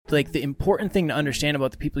like the important thing to understand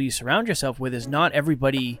about the people you surround yourself with is not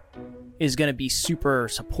everybody is going to be super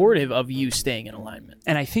supportive of you staying in alignment.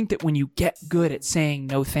 And I think that when you get good at saying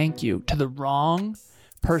no thank you to the wrong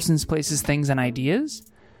persons, places, things, and ideas,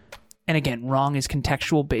 and again, wrong is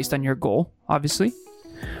contextual based on your goal, obviously,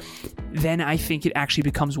 then I think it actually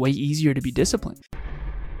becomes way easier to be disciplined.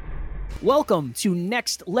 Welcome to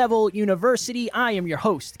Next Level University. I am your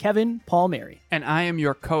host, Kevin Palmieri. And I am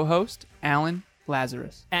your co-host, Alan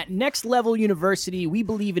Lazarus. At Next Level University, we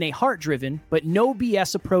believe in a heart-driven but no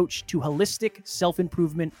BS approach to holistic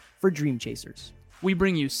self-improvement for dream chasers. We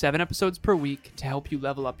bring you 7 episodes per week to help you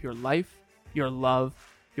level up your life, your love,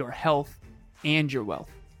 your health, and your wealth.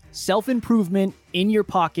 Self-improvement in your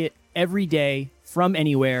pocket every day from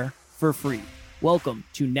anywhere for free. Welcome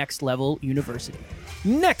to Next Level University.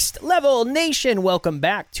 Next Level Nation, welcome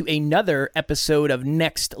back to another episode of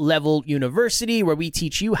Next Level University, where we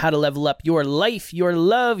teach you how to level up your life, your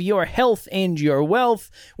love, your health, and your wealth.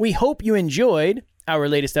 We hope you enjoyed our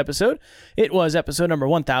latest episode. It was episode number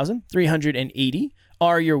 1380.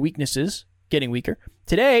 Are your weaknesses getting weaker?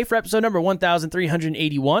 Today, for episode number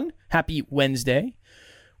 1381, happy Wednesday,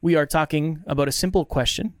 we are talking about a simple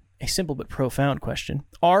question, a simple but profound question.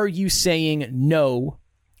 Are you saying no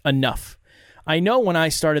enough? I know when I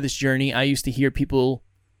started this journey, I used to hear people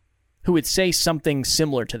who would say something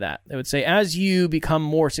similar to that. They would say, as you become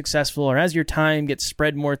more successful or as your time gets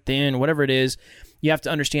spread more thin, whatever it is, you have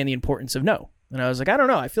to understand the importance of no. And I was like, I don't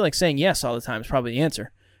know. I feel like saying yes all the time is probably the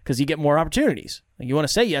answer because you get more opportunities. Like you want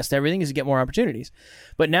to say yes to everything because you get more opportunities.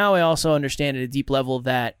 But now I also understand at a deep level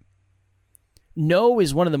that no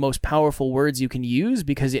is one of the most powerful words you can use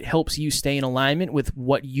because it helps you stay in alignment with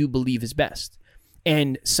what you believe is best.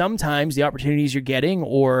 And sometimes the opportunities you're getting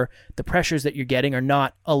or the pressures that you're getting are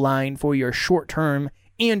not aligned for your short-term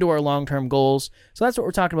and or long-term goals. So that's what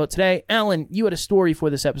we're talking about today. Alan, you had a story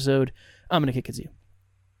for this episode. I'm going to kick it to you.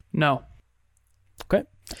 No. Okay.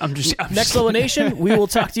 I'm just Next Level Nation, we will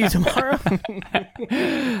talk to you tomorrow.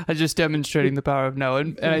 I'm just demonstrating the power of no.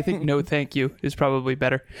 And I think no thank you is probably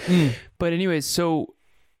better. But anyways, so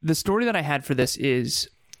the story that I had for this is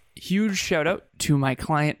huge shout out to my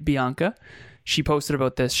client, Bianca. She posted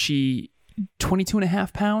about this. She 22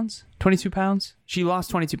 pounds. She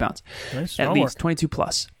lost 22 pounds. Nice. At least 22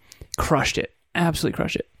 plus. Crushed it. Absolutely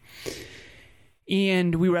crushed it.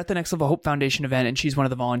 And we were at the Next Level Hope Foundation event, and she's one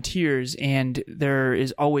of the volunteers, and there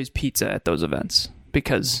is always pizza at those events,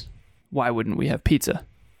 because why wouldn't we have pizza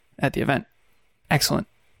at the event? Excellent.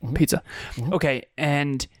 Pizza. Okay,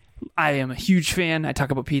 and I am a huge fan. I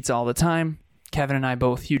talk about pizza all the time. Kevin and I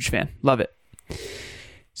both, huge fan. Love it.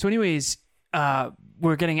 So anyways,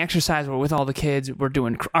 we're getting exercise. We're with all the kids. We're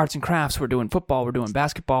doing arts and crafts. We're doing football. We're doing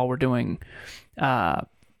basketball. We're doing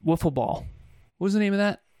wiffle ball. What was the name of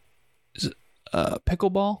that?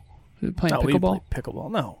 Pickleball? Playing pickleball? We played pickleball.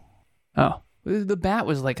 No. Oh. The bat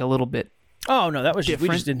was like a little bit... Oh, no, that was just, we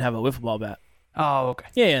different. just didn't have a wiffle ball bat. Oh, okay.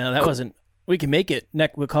 Yeah, no, that wasn't... We can make it,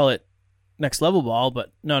 we'll call it Next Level Ball,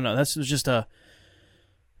 but no, that was just a...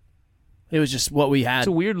 It was just what we had. It's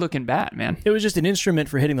a weird looking bat, man. It was just an instrument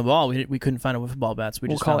for hitting the ball. We couldn't find a wiffle ball bat, so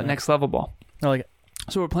we'll call it Next Level Ball. I like it.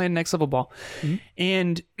 So we're playing Next Level Ball.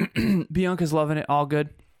 And Bianca's loving it, all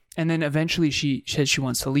good. And then eventually she said she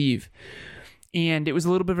wants to leave. And it was a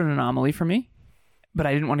little bit of an anomaly for me, but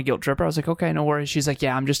I didn't want to guilt trip her. I was like, okay, no worries. She's like,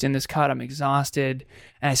 yeah, I'm just in this cut. I'm exhausted.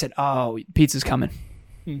 And I said, oh, pizza's coming.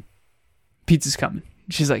 Pizza's coming.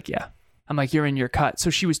 She's like, yeah. I'm like, you're in your cut. So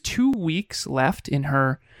she was 2 weeks left in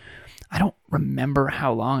her, I don't remember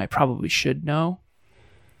how long. I probably should know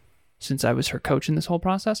since I was her coach in this whole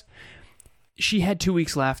process. She had 2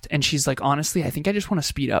 weeks left and she's like, honestly, I think I just want to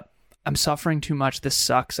speed up. I'm suffering too much. This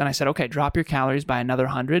sucks. And I said, okay, drop your calories by another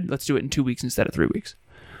 100. Let's do it in 2 weeks instead of 3 weeks.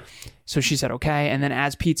 So she said, okay. And then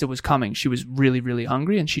as pizza was coming, she was really, really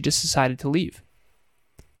hungry and she just decided to leave.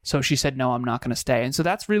 So she said, no, I'm not going to stay. And so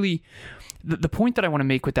that's really the point that I want to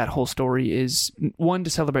make with that whole story is, one, to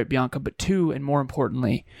celebrate Bianca, but two, and more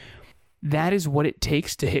importantly, that is what it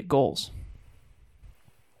takes to hit goals.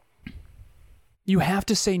 You have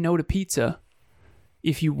to say no to pizza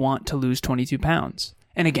if you want to lose 22 pounds.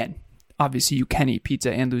 And again, obviously you can eat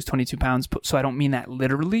pizza and lose 22 pounds, so I don't mean that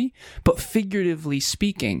literally, but figuratively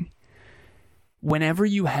speaking, whenever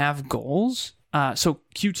you have goals, so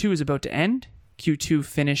Q2 is about to end. Q2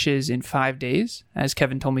 finishes in 5 days, as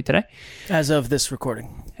Kevin told me today. As of this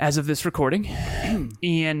recording. And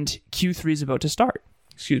Q3 is about to start.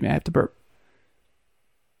 Excuse me, I have to burp.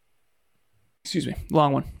 Excuse me,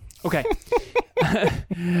 long one. Okay.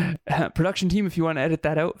 Production team, if you want to edit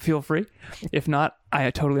that out, feel free. If not, I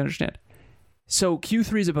totally understand. So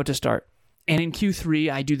Q3 is about to start. And in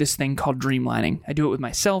Q3, I do this thing called dreamlining. I do it with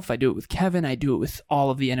myself. I do it with Kevin. I do it with all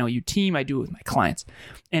of the NLU team. I do it with my clients.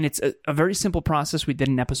 And it's a very simple process. We did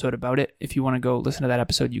an episode about it. If you want to go listen to that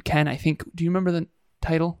episode, you can. I think, do you remember the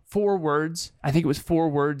title? 4 words. I think it was 4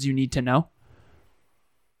 words you need to know.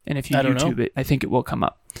 And if you YouTube it, I think it will come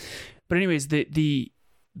up. But anyways, the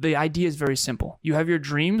idea is very simple. You have your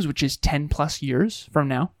dreams, which is 10 plus years from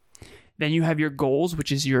now. Then you have your goals,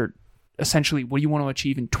 which is your essentially what do you want to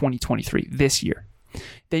achieve in 2023, this year.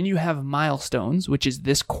 Then you have milestones, which is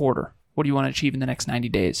this quarter. What do you want to achieve in the next 90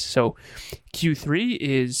 days? So Q3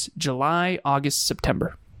 is July, August,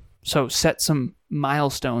 September. So set some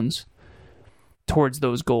milestones towards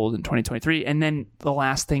those goals in 2023. And then the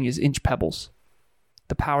last thing is inch pebbles.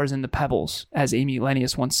 The power's in the pebbles, as Amy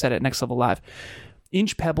Lenius once said at Next Level Live.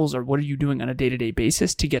 Inch pebbles are what are you doing on a day-to-day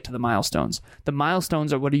basis to get to the milestones. The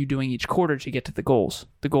milestones are what are you doing each quarter to get to the goals.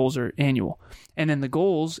 The goals are annual. And then the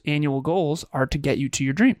goals, annual goals, are to get you to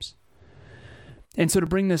your dreams. And so to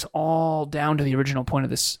bring this all down to the original point of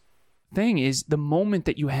this thing is the moment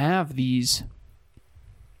that you have these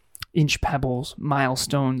inch pebbles,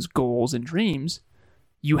 milestones, goals, and dreams,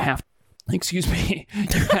 you have you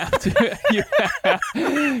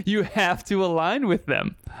have to align with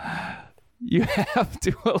them. You have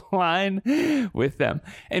to align with them.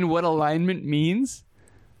 And what alignment means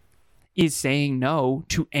is saying no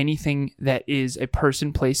to anything that is a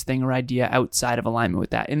person, place, thing, or idea outside of alignment with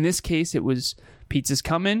that. In this case, it was pizza's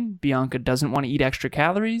coming. Bianca doesn't want to eat extra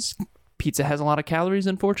calories. Pizza has a lot of calories,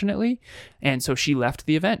 unfortunately. And so she left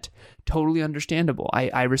the event. Totally understandable.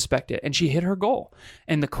 I respect it. And she hit her goal.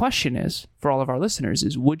 And the question is, for all of our listeners,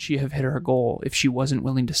 is would she have hit her goal if she wasn't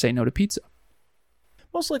willing to say no to pizza?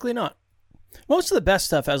 Most likely not. Most of the best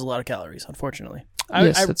stuff has a lot of calories, unfortunately.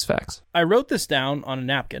 That's facts. I wrote this down on a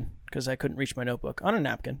napkin because I couldn't reach my notebook. On a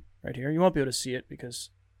napkin right here. You won't be able to see it because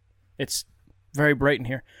it's very bright in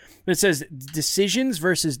here. But it says decisions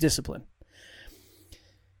versus discipline.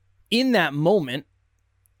 In that moment,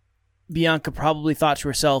 Bianca probably thought to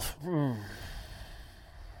herself,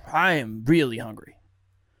 I am really hungry.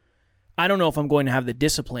 I don't know if I'm going to have the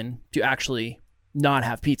discipline to actually not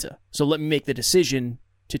have pizza. So let me make the decision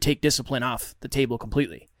to take discipline off the table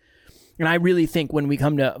completely. And I really think when we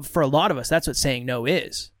come to, for a lot of us, that's what saying no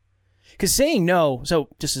is. Because saying no, so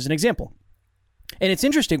just as an example, and it's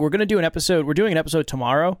interesting, we're doing an episode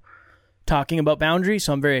tomorrow talking about boundaries,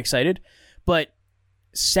 so I'm very excited. But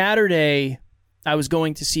Saturday, I was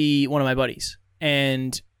going to see one of my buddies,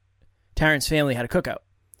 and Taryn's family had a cookout.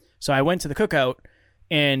 So I went to the cookout,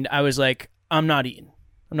 and I was like, I'm not eating.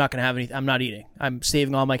 I'm not going to have anything. I'm not eating. I'm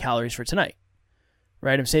saving all my calories for tonight.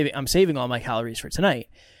 Right? I'm saving all my calories for tonight.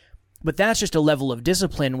 But that's just a level of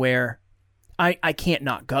discipline where I can't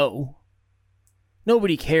not go.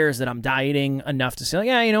 Nobody cares that I'm dieting enough to say, like,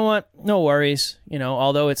 yeah, you know what? No worries. You know,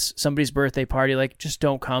 although it's somebody's birthday party, like, just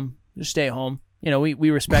don't come. Just stay home. You know, we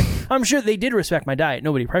respect. I'm sure they did respect my diet.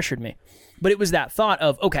 Nobody pressured me. But it was that thought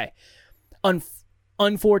of, okay,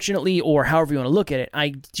 unfortunately, or however you want to look at it, I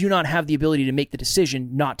do not have the ability to make the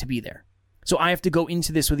decision not to be there. So I have to go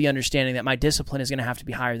into this with the understanding that my discipline is going to have to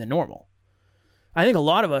be higher than normal. I think a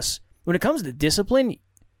lot of us, when it comes to discipline,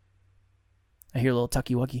 I hear a little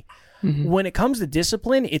tucky-wucky. Mm-hmm. When it comes to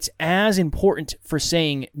discipline, it's as important for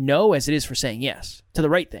saying no as it is for saying yes to the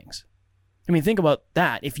right things. I mean, think about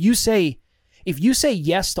that. If you say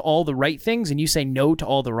yes to all the right things and you say no to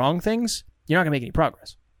all the wrong things, you're not going to make any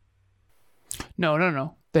progress.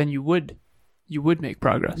 No. Then you would make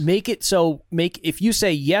progress. If you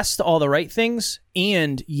say yes to all the right things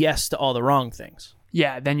and yes to all the wrong things.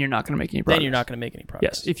 Yeah, then you're not going to make any progress.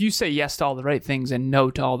 Yes. If you say yes to all the right things and no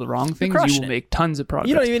to all the wrong things, you will make tons of progress.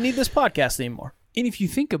 You don't even need this podcast anymore. And if you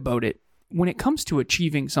think about it, when it comes to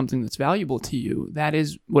achieving something that's valuable to you, that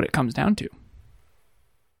is what it comes down to.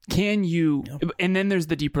 Can you, and then there's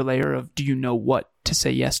the deeper layer of, do you know what to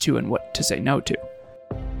say yes to and what to say no to?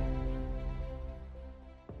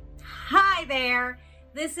 Hi there,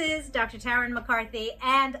 this is Dr. Taryn McCarthy,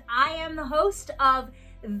 and I am the host of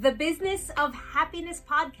the Business of Happiness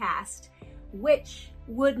podcast, which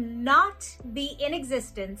would not be in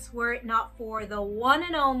existence were it not for the one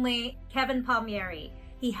and only Kevin Palmieri.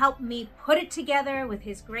 He helped me put it together with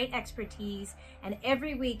his great expertise, and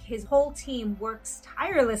every week his whole team works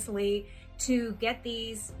tirelessly to get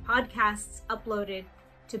these podcasts uploaded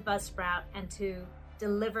to Buzzsprout and to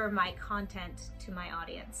deliver my content to my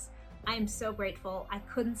audience. I am so grateful. I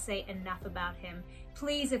couldn't say enough about him.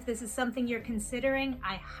 Please, if this is something you're considering,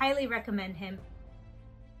 I highly recommend him.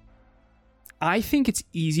 I think it's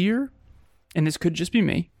easier, and this could just be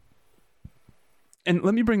me, and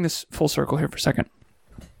let me bring this full circle here for a second.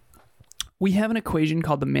 we have an equation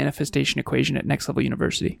called the manifestation equation at Next Level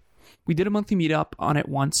University. We did a monthly meetup on it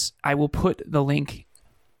once. I will put the link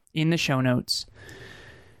in the show notes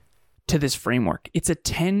to this framework. It's a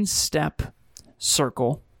 10-step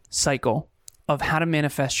cycle of how to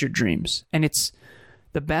manifest your dreams. And it's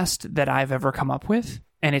the best that I've ever come up with.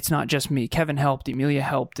 And it's not just me. Kevin helped, Emilia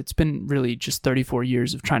helped. It's been really just 34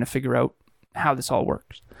 years of trying to figure out how this all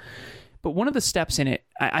works. But one of the steps in it,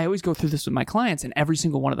 I always go through this with my clients, and every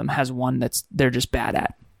single one of them has one that's they're just bad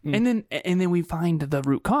at. And then we find the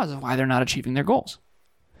root cause of why they're not achieving their goals.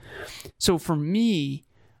 So for me,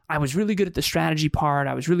 I was really good at the strategy part.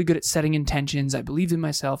 I was really good at setting intentions. I believed in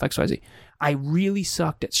myself, XYZ. I really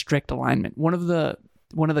sucked at strict alignment. One of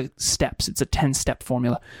the steps, it's a 10-step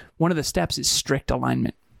formula. One of the steps is strict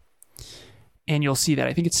alignment. And you'll see that.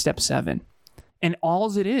 I think it's step 7. And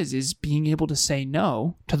all it is being able to say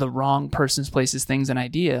no to the wrong persons, places, things, and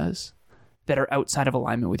ideas that are outside of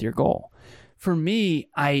alignment with your goal. For me,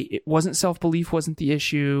 it wasn't self-belief wasn't the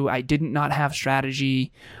issue. I didn't not have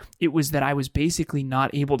strategy. It was that I was basically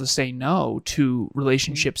not able to say no to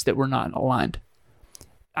relationships that were not aligned.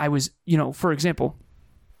 I was, for example,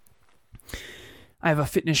 I have a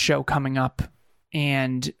fitness show coming up,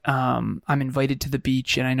 and I'm invited to the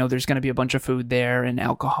beach, and I know there's going to be a bunch of food there and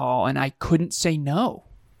alcohol, and I couldn't say no.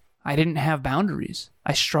 I didn't have boundaries.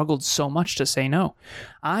 I struggled so much to say no.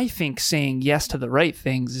 I think saying yes to the right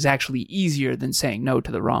things is actually easier than saying no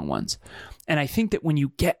to the wrong ones. And I think that when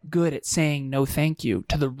you get good at saying no thank you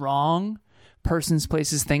to the wrong persons,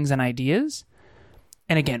 places, things, and ideas,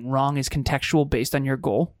 and again, wrong is contextual based on your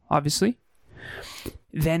goal, obviously,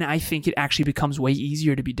 then I think it actually becomes way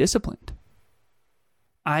easier to be disciplined.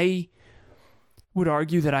 I would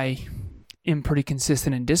argue that I am pretty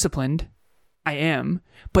consistent and disciplined. I am,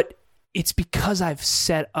 but it's because I've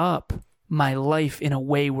set up my life in a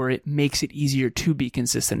way where it makes it easier to be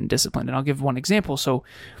consistent and disciplined. And I'll give one example. So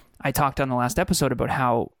I talked on the last episode about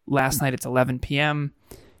how last night it's 11 p.m.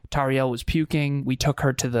 Tariel was puking. We took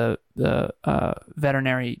her to the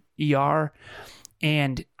veterinary ER,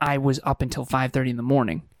 and I was up until 5:30 in the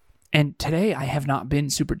morning. And today I have not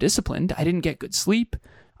been super disciplined. I didn't get good sleep.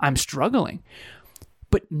 I'm struggling.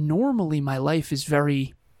 But normally my life is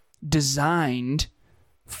very designed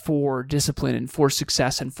for discipline and for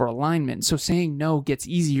success and for alignment. So saying no gets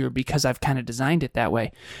easier because I've kind of designed it that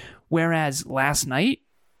way. Whereas last night,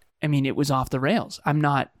 I mean, it was off the rails.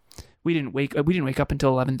 We didn't wake up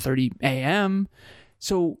until 11:30 a.m.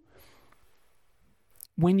 So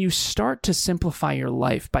when you start to simplify your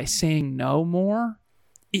life by saying no more,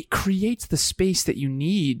 it creates the space that you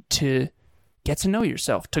need to get to know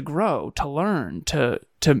yourself, to grow, to learn, to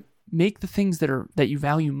make the things that you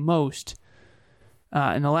value most.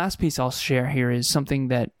 And the last piece I'll share here is something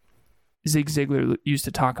that Zig Ziglar used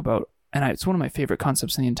to talk about, and it's one of my favorite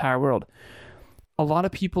concepts in the entire world. A lot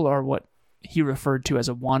of people are what he referred to as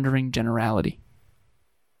a wandering generality.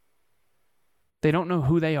 They don't know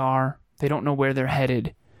who they are. They don't know where they're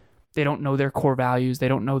headed. They don't know their core values. They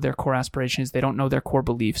don't know their core aspirations. They don't know their core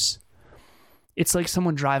beliefs. It's like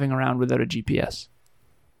someone driving around without a GPS.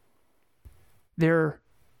 They're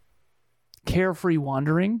carefree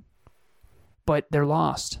wandering, but they're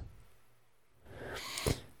lost.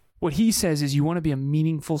 What he says is you want to be a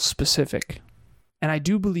meaningful specific. And I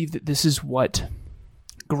do believe that this is what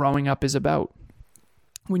growing up is about.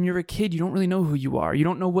 When you're a kid, you don't really know who you are. You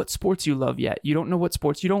don't know what sports you love yet. You don't know what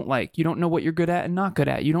sports you don't like. You don't know what you're good at and not good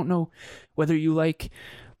at. You don't know whether you like,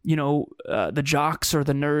 the jocks or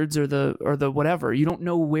the nerds or the whatever. You don't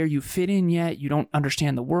know where you fit in yet. You don't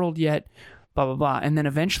understand the world yet, blah, blah, blah. And then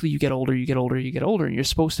eventually you get older, and you're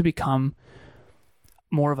supposed to become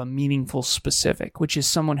more of a meaningful specific, which is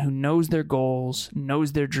someone who knows their goals,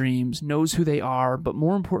 knows their dreams, knows who they are, but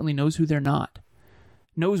more importantly, knows who they're not.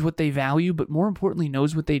 Knows what they value, but more importantly,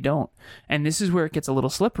 knows what they don't. And this is where it gets a little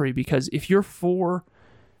slippery, because if you're for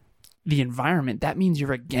the environment, that means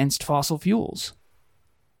you're against fossil fuels.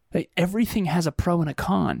 Right? Everything has a pro and a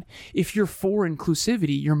con. If you're for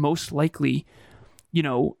inclusivity, you're most likely,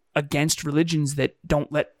 against religions that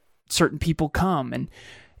don't let certain people come. And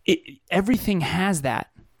everything has that.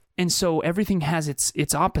 And so everything has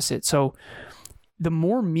its opposite. So the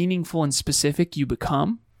more meaningful and specific you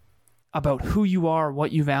become about who you are,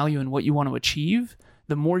 what you value, and what you want to achieve,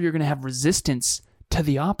 the more you're going to have resistance to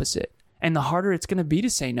the opposite. And the harder it's going to be to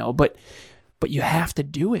say no. But you have to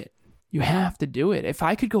do it. You have to do it. If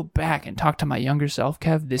I could go back and talk to my younger self,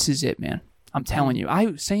 Kev, this is it, man. I'm telling you. I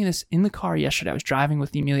was saying this in the car yesterday. I was driving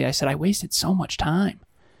with Emilia. I said, I wasted so much time.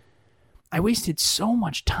 I wasted so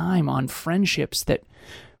much time on friendships that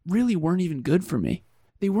really weren't even good for me.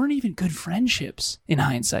 They weren't even good friendships in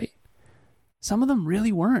hindsight. Some of them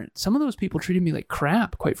really weren't. Some of those people treated me like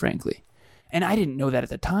crap, quite frankly. And I didn't know that at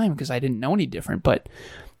the time because I didn't know any different. But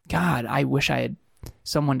God, I wish I had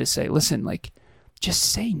someone to say, listen, like, just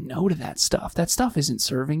say no to that stuff. That stuff isn't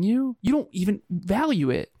serving you. You don't even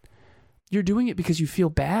value it. You're doing it because you feel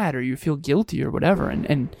bad or you feel guilty or whatever.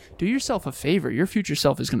 And do yourself a favor. Your future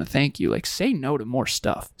self is going to thank you. Like, say no to more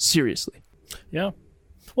stuff. Seriously. Yeah.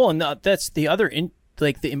 Well, and that's the other,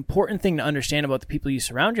 the important thing to understand about the people you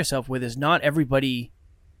surround yourself with is not everybody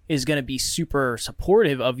is going to be super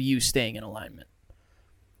supportive of you staying in alignment.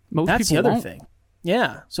 That's the other thing.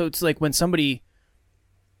 Yeah. So it's like when somebody,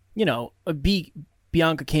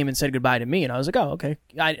 Bianca came and said goodbye to me, and I was like, oh, okay.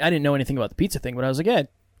 I didn't know anything about the pizza thing, but I was like, yeah,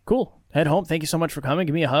 cool. Head home. Thank you so much for coming.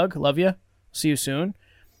 Give me a hug. Love you. See you soon.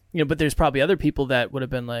 But there's probably other people that would have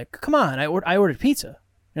been like, come on, I ordered pizza.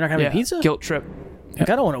 You're not going to have pizza? Guilt trip. Like,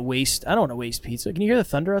 I don't want to waste pizza. Can you hear the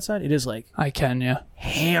thunder outside? It is like I can, yeah.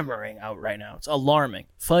 Hammering out right now. It's alarming.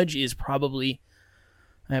 Fudge is probably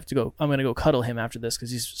I'm going to go cuddle him after this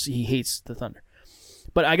because he hates the thunder.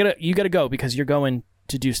 But you got to go because you're going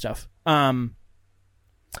to do stuff.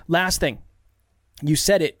 Last thing. You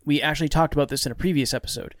said it. We actually talked about this in a previous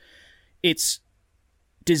episode. It's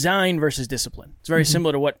design versus discipline. It's very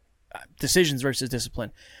similar to what decisions versus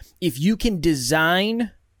discipline. If you can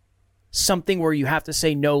design something where you have to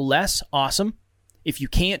say no less, awesome. If you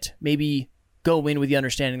can't, maybe go in with the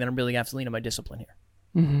understanding that I'm really going to have to lean on my discipline here.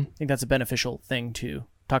 I think that's a beneficial thing to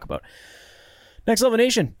talk about. Next Level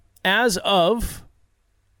Nation. As of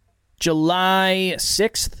July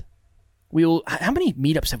 6th, how many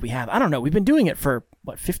meetups have we have? I don't know. We've been doing it for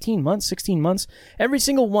 15 months, 16 months. Every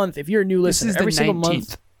single month, if you're a new listener, every single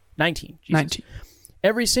month, 19. Jesus. 19.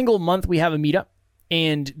 Every single month we have a meetup.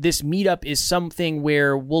 And this meetup is something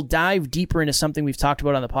where we'll dive deeper into something we've talked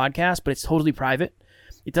about on the podcast, but it's totally private.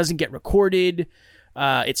 It doesn't get recorded.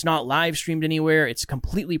 It's not live streamed anywhere. It's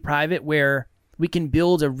completely private where we can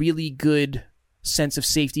build a really good sense of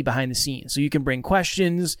safety behind the scenes. So you can bring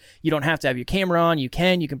questions. You don't have to have your camera on. You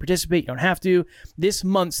can participate. You don't have to. This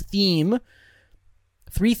month's theme,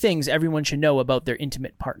 3 things everyone should know about their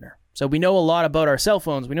intimate partner. So we know a lot about our cell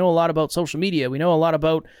phones. We know a lot about social media. We know a lot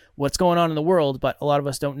about what's going on in the world, but a lot of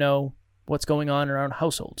us don't know what's going on in our own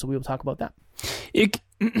household. So we will talk about that.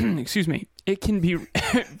 Excuse me. It can be...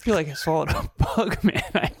 I feel like I swallowed a bug, man.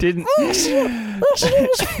 I didn't.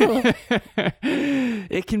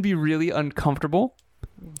 It can be really uncomfortable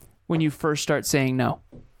when you first start saying no.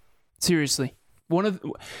 Seriously. One of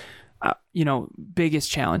the, biggest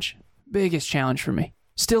challenge for me.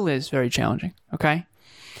 Still is very challenging, okay?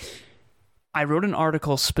 I wrote an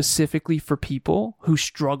article specifically for people who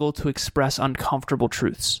struggle to express uncomfortable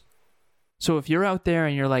truths. So if you're out there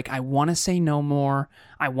and you're like, I want to say no more,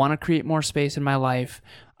 I want to create more space in my life,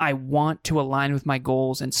 I want to align with my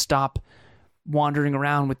goals and stop wandering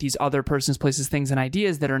around with these other persons, places, things, and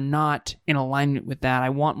ideas that are not in alignment with that. I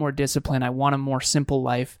want more discipline. I want a more simple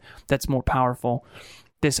life that's more powerful.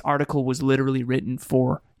 This article was literally written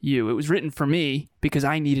for you. It was written for me because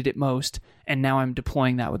I needed it most, and now I'm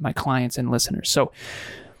deploying that with my clients and listeners. So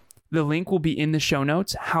the link will be in the show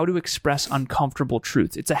notes, how to express uncomfortable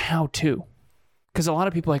truths. It's a how-to. Because a lot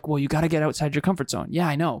of people are like, well, you got to get outside your comfort zone. Yeah,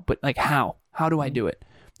 I know, but like how? How do I do it?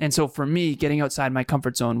 And so for me, getting outside my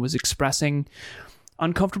comfort zone was expressing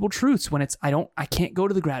uncomfortable truths when I can't go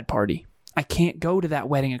to the grad party. I can't go to that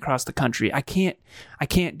wedding across the country. I can't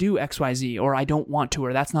do XYZ, or I don't want to,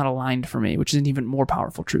 or that's not aligned for me, which is an even more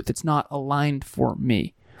powerful truth. It's not aligned for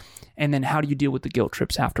me. And then how do you deal with the guilt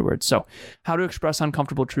trips afterwards? So how to express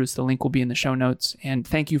uncomfortable truths. The link will be in the show notes. And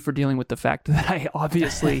thank you for dealing with the fact that I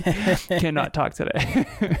obviously cannot talk today.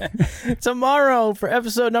 Tomorrow for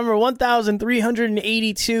episode number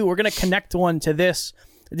 1382, we're going to connect one to this.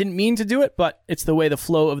 I didn't mean to do it, but it's the way the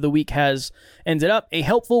flow of the week has ended up. A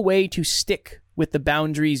helpful way to stick with the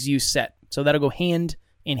boundaries you set. So that'll go hand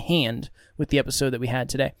in hand with the episode that we had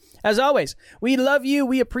today. As always, we love you.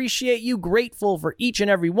 We appreciate you. Grateful for each and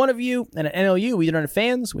every one of you. And at NLU, we don't have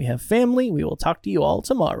fans. We have family. We will talk to you all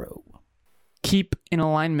tomorrow. Keep in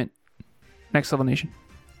alignment. Next Level Nation.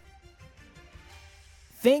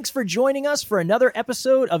 Thanks for joining us for another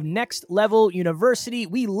episode of Next Level University.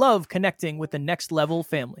 We love connecting with the Next Level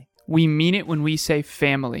family. We mean it when we say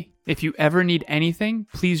family. If you ever need anything,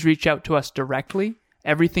 please reach out to us directly.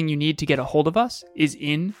 Everything you need to get a hold of us is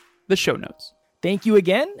in the show notes. Thank you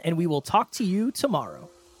again, and we will talk to you tomorrow.